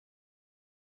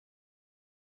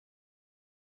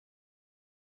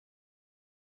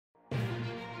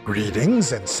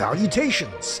Greetings and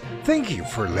salutations. Thank you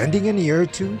for lending an ear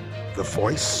to the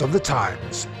Voice of the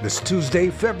Times this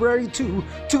Tuesday, February 2,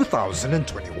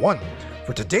 2021.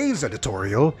 For today's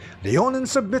editorial, Leonen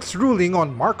submits ruling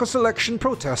on Marcos election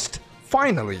protest,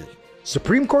 finally.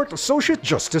 Supreme Court Associate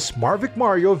Justice Marvic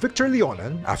Mario Victor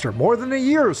Leonen, after more than a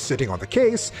year sitting on the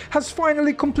case, has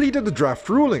finally completed the draft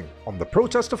ruling on the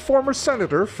protest of former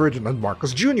Senator Ferdinand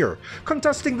Marcos Jr.,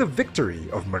 contesting the victory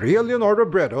of Maria Leonor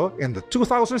Robredo in the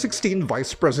 2016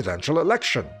 vice presidential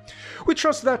election. We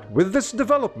trust that with this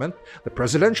development, the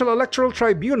Presidential Electoral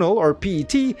Tribunal, or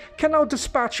PET, can now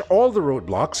dispatch all the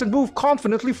roadblocks and move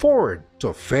confidently forward to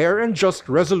a fair and just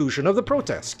resolution of the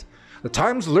protest. The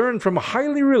Times learned from a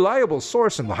highly reliable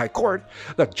source in the High Court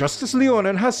that Justice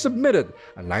Leonen has submitted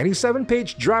a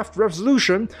 97-page draft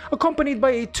resolution accompanied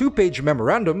by a 2-page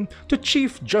memorandum to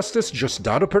Chief Justice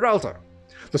Diosdado Peralta.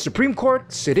 The Supreme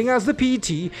Court, sitting as the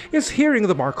PET, is hearing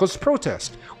the Marcos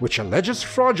protest, which alleges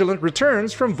fraudulent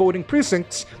returns from voting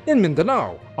precincts in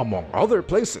Mindanao, among other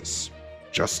places.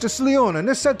 Justice Leonen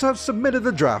is said to have submitted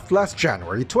the draft last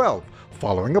January 12,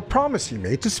 following a promise he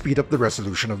made to speed up the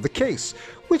resolution of the case,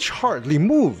 which hardly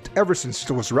moved ever since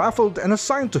it was raffled and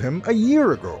assigned to him a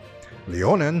year ago.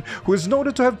 Leonen, who is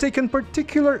noted to have taken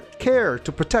particular care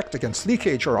to protect against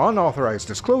leakage or unauthorized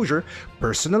disclosure,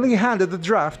 personally handed the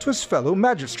draft to his fellow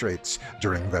magistrates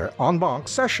during their en banc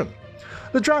session.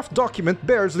 The draft document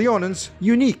bears Leonen's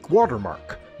unique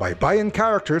watermark, baybayin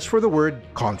characters for the word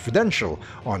confidential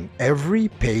on every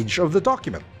page of the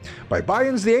document.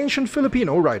 Baybayin's the ancient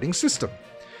Filipino writing system.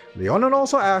 Leonen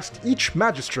also asked each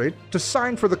magistrate to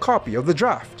sign for the copy of the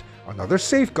draft, another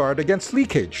safeguard against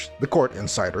leakage, the court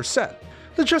insider said.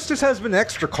 The justice has been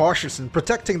extra cautious in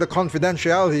protecting the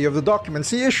confidentiality of the documents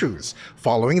he issues,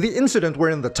 following the incident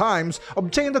wherein the Times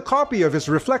obtained a copy of his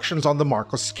reflections on the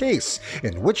Marcos case,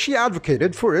 in which he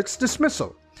advocated for its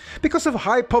dismissal. Because of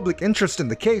high public interest in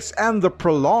the case and the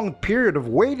prolonged period of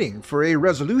waiting for a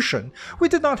resolution, we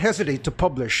did not hesitate to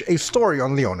publish a story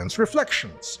on Leonen's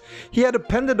reflections. He had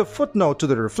appended a footnote to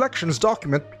the reflections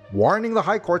document warning the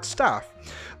High Court staff,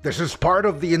 "This is part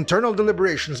of the internal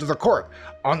deliberations of the court.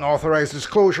 Unauthorized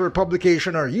disclosure,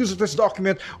 publication, or use of this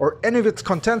document or any of its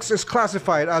contents is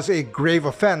classified as a grave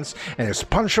offense and is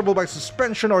punishable by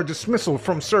suspension or dismissal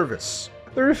from service."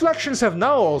 The reflections have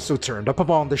now also turned up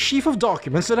upon the sheaf of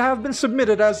documents that have been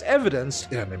submitted as evidence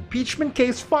in an impeachment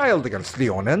case filed against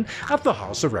Leonen at the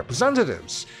House of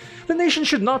Representatives. The nation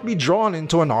should not be drawn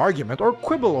into an argument or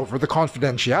quibble over the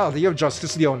confidentiality of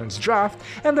Justice Leonen's draft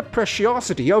and the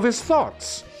preciosity of his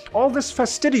thoughts. All this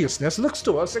fastidiousness looks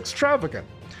to us extravagant.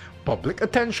 Public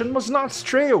attention must not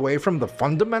stray away from the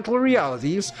fundamental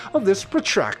realities of this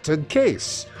protracted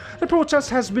case. The protest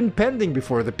has been pending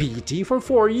before the PET for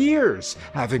 4 years,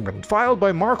 having been filed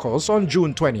by Marcos on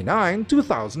June 29,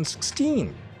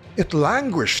 2016. It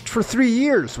languished for 3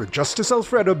 years with Justice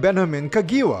Alfredo Benjamin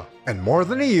Caguioa and more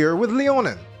than a year with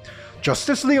Leonen.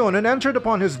 Justice Leonen entered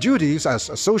upon his duties as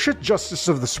Associate Justice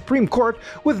of the Supreme Court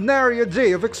with nary a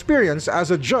day of experience as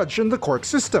a judge in the court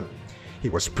system. He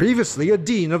was previously a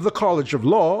Dean of the College of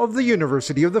Law of the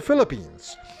University of the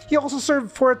Philippines. He also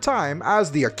served for a time as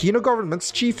the Aquino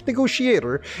government's chief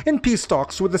negotiator in peace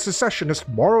talks with the secessionist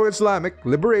Moro-Islamic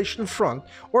Liberation Front,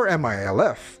 or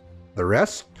MILF. The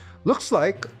rest looks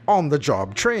like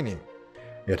on-the-job training.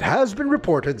 It has been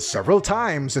reported several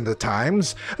times in the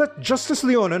Times that Justice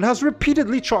Leonen has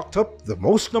repeatedly chalked up the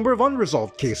most number of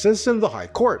unresolved cases in the High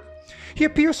Court. He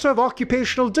appears to have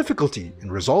occupational difficulty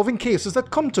in resolving cases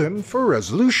that come to him for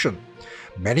resolution.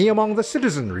 Many among the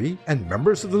citizenry and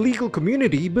members of the legal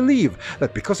community believe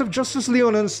that because of Justice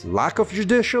Leonen's lack of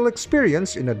judicial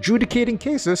experience in adjudicating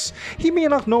cases, he may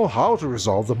not know how to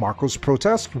resolve the Marcos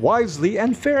protest wisely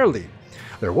and fairly.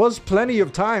 There was plenty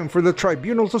of time for the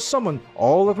tribunal to summon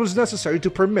all that was necessary to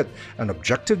permit an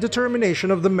objective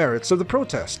determination of the merits of the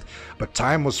protest, but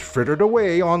time was frittered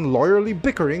away on lawyerly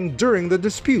bickering during the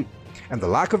dispute, and the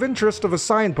lack of interest of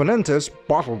assigned ponentes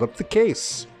bottled up the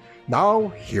case.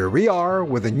 Now, here we are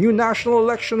with a new national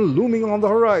election looming on the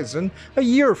horizon a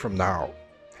year from now.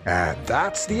 And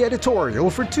that's the editorial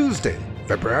for Tuesday,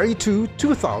 February 2,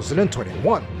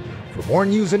 2021. For more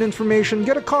news and information,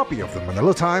 get a copy of the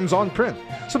Manila Times on print,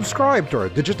 subscribe to our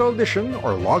digital edition,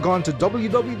 or log on to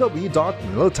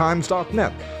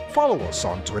www.manilatimes.net. Follow us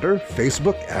on Twitter,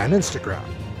 Facebook, and Instagram,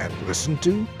 and listen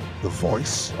to the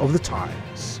Voice of the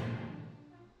Times.